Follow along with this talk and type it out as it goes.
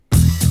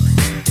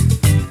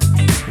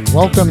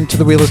Welcome to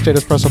the Real Estate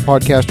Espresso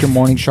Podcast, your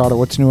morning shot at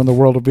what's new in the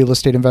world of real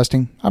estate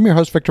investing. I'm your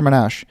host, Victor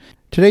Menashe.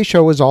 Today's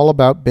show is all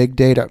about big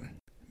data.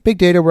 Big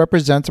data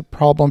represents a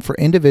problem for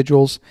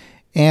individuals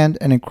and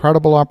an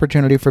incredible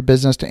opportunity for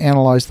business to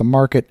analyze the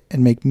market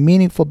and make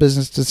meaningful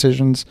business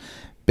decisions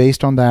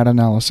based on that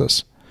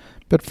analysis.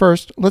 But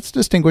first, let's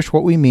distinguish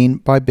what we mean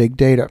by big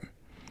data.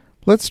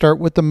 Let's start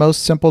with the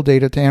most simple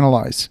data to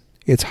analyze.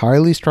 It's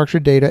highly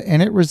structured data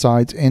and it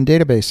resides in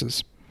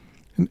databases.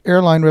 An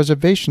airline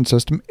reservation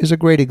system is a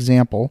great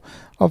example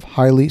of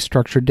highly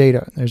structured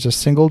data. There's a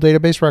single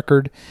database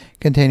record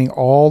containing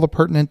all the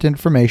pertinent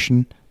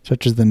information,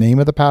 such as the name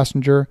of the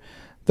passenger,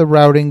 the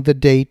routing, the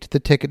date, the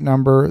ticket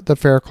number, the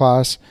fare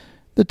class,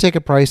 the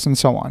ticket price, and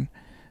so on.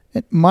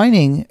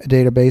 Mining a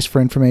database for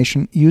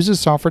information uses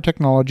software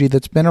technology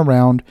that's been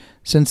around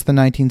since the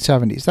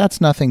 1970s.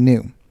 That's nothing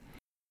new.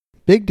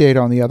 Big data,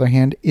 on the other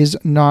hand, is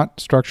not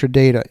structured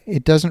data.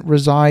 It doesn't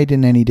reside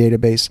in any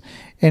database,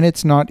 and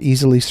it's not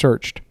easily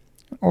searched.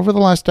 Over the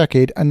last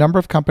decade, a number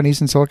of companies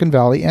in Silicon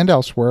Valley and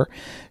elsewhere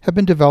have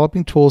been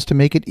developing tools to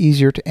make it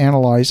easier to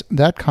analyze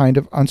that kind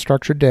of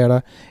unstructured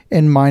data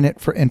and mine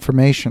it for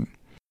information.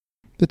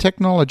 The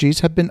technologies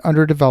have been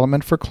under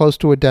development for close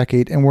to a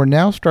decade, and we're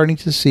now starting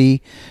to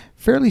see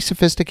fairly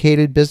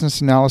sophisticated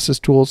business analysis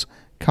tools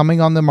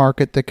coming on the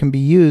market that can be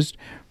used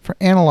for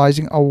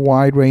analyzing a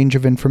wide range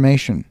of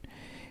information.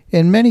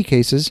 In many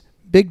cases,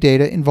 big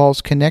data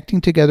involves connecting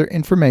together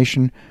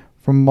information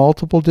from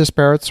multiple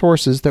disparate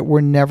sources that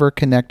were never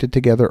connected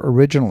together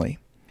originally.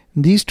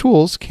 These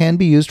tools can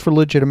be used for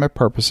legitimate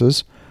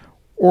purposes,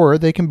 or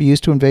they can be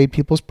used to invade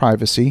people's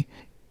privacy.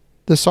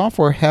 The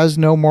software has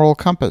no moral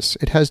compass.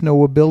 It has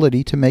no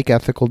ability to make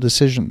ethical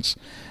decisions.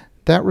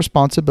 That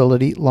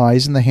responsibility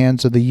lies in the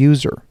hands of the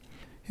user.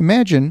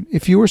 Imagine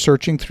if you were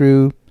searching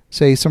through,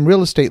 say, some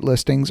real estate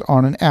listings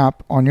on an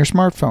app on your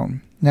smartphone.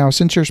 Now,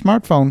 since your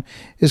smartphone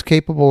is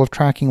capable of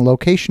tracking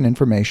location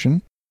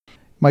information, it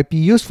might be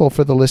useful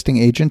for the listing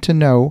agent to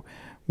know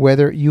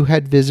whether you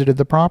had visited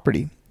the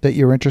property that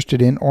you're interested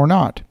in or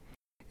not.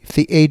 If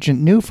the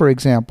agent knew, for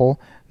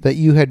example, that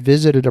you had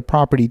visited a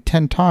property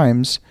 10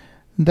 times,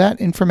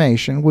 that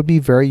information would be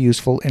very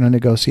useful in a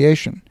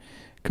negotiation,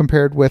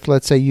 compared with,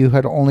 let's say, you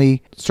had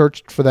only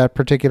searched for that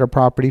particular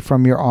property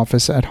from your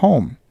office at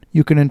home.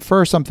 You can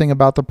infer something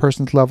about the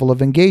person's level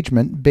of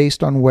engagement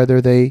based on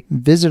whether they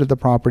visited the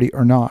property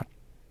or not.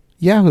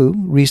 Yahoo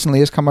recently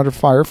has come under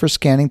fire for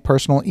scanning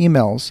personal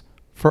emails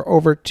for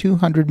over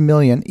 200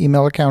 million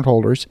email account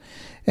holders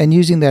and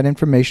using that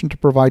information to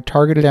provide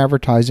targeted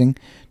advertising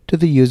to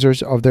the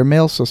users of their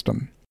mail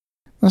system.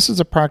 This is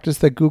a practice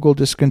that Google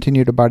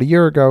discontinued about a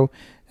year ago,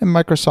 and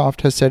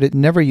Microsoft has said it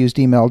never used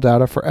email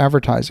data for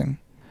advertising.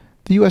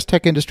 The U.S.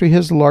 tech industry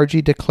has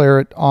largely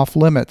declared it off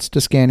limits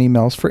to scan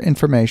emails for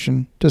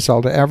information to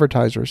sell to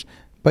advertisers,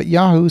 but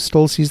Yahoo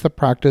still sees the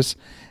practice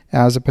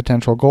as a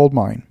potential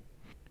goldmine.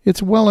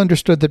 It's well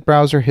understood that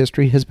browser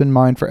history has been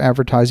mined for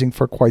advertising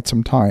for quite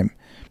some time.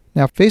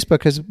 Now,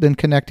 Facebook has been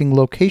connecting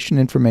location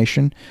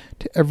information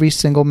to every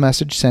single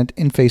message sent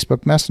in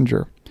Facebook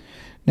Messenger.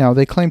 Now,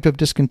 they claim to have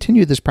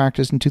discontinued this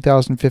practice in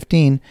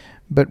 2015,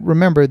 but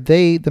remember,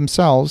 they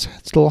themselves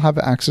still have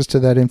access to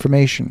that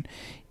information,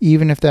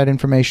 even if that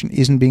information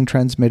isn't being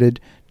transmitted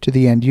to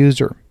the end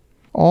user.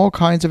 All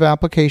kinds of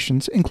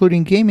applications,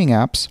 including gaming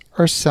apps,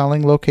 are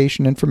selling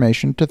location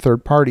information to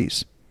third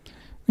parties.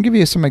 I'll give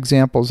you some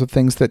examples of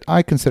things that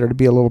I consider to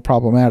be a little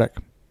problematic.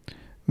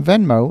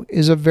 Venmo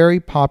is a very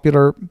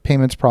popular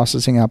payments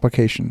processing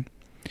application.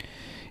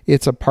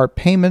 It's a part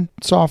payment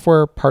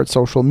software, part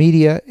social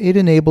media. It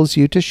enables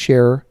you to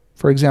share,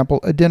 for example,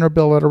 a dinner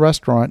bill at a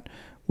restaurant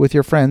with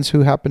your friends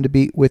who happen to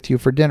be with you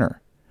for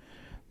dinner.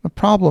 The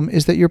problem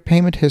is that your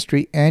payment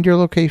history and your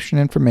location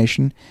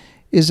information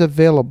is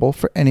available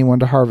for anyone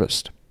to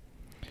harvest.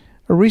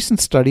 A recent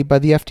study by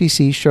the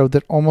FTC showed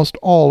that almost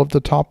all of the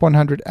top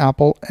 100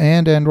 Apple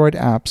and Android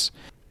apps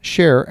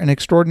share an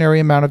extraordinary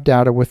amount of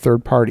data with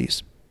third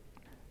parties.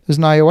 There's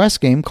an iOS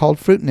game called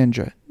Fruit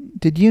Ninja.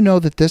 Did you know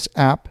that this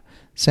app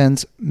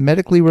sends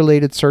medically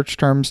related search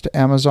terms to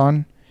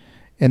Amazon,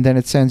 and then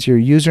it sends your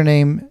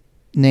username,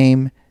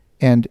 name,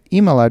 and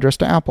email address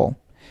to Apple,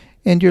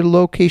 and your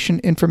location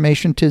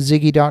information to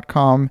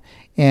Ziggy.com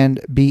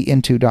and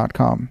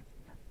Beinto.com.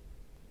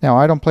 Now,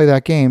 I don't play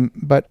that game,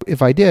 but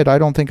if I did, I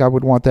don't think I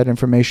would want that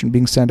information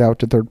being sent out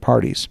to third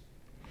parties.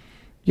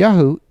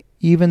 Yahoo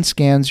even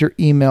scans your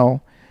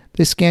email.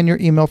 They scan your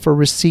email for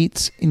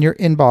receipts in your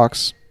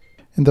inbox,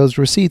 and those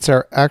receipts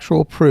are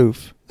actual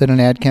proof that an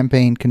ad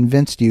campaign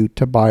convinced you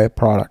to buy a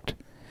product.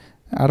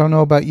 I don't know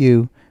about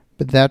you,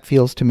 but that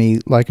feels to me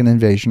like an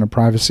invasion of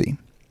privacy.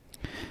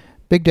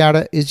 Big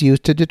data is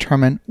used to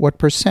determine what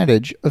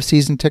percentage of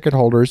season ticket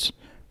holders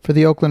for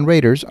the Oakland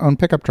Raiders own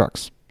pickup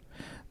trucks.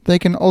 They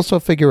can also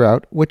figure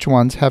out which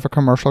ones have a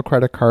commercial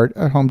credit card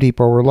at Home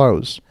Depot or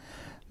Lowe's.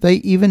 They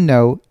even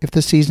know if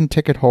the season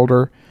ticket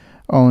holder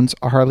owns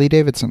a Harley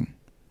Davidson.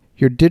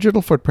 Your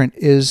digital footprint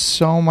is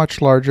so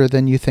much larger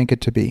than you think it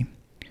to be.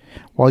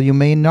 While you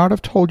may not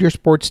have told your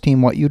sports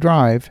team what you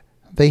drive,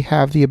 they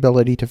have the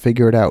ability to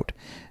figure it out.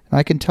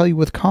 I can tell you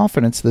with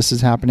confidence this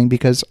is happening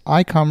because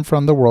I come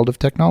from the world of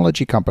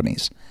technology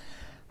companies.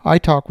 I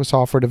talk with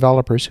software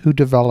developers who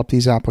develop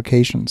these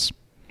applications.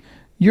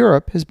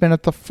 Europe has been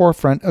at the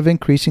forefront of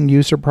increasing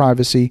user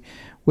privacy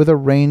with a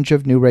range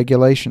of new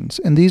regulations,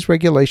 and these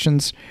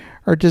regulations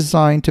are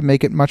designed to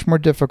make it much more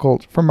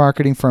difficult for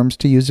marketing firms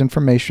to use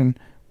information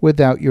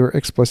without your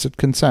explicit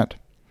consent.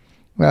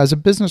 As a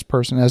business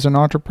person, as an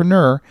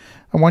entrepreneur,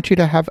 I want you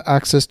to have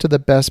access to the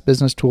best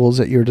business tools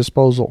at your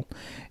disposal,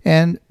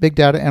 and big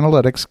data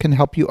analytics can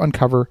help you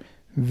uncover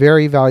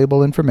very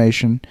valuable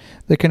information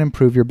that can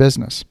improve your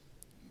business.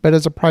 But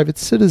as a private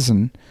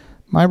citizen,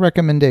 my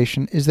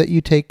recommendation is that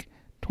you take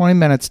 20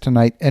 minutes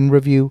tonight and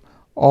review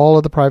all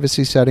of the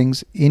privacy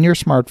settings in your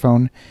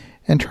smartphone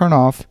and turn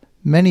off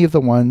many of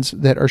the ones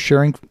that are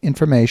sharing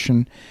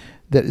information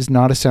that is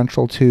not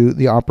essential to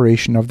the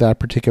operation of that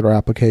particular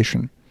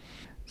application.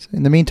 So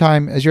in the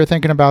meantime, as you're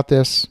thinking about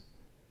this,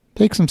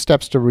 take some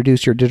steps to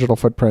reduce your digital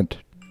footprint.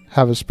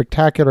 Have a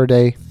spectacular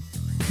day.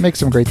 Make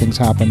some great things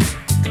happen.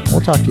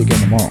 We'll talk to you again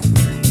tomorrow.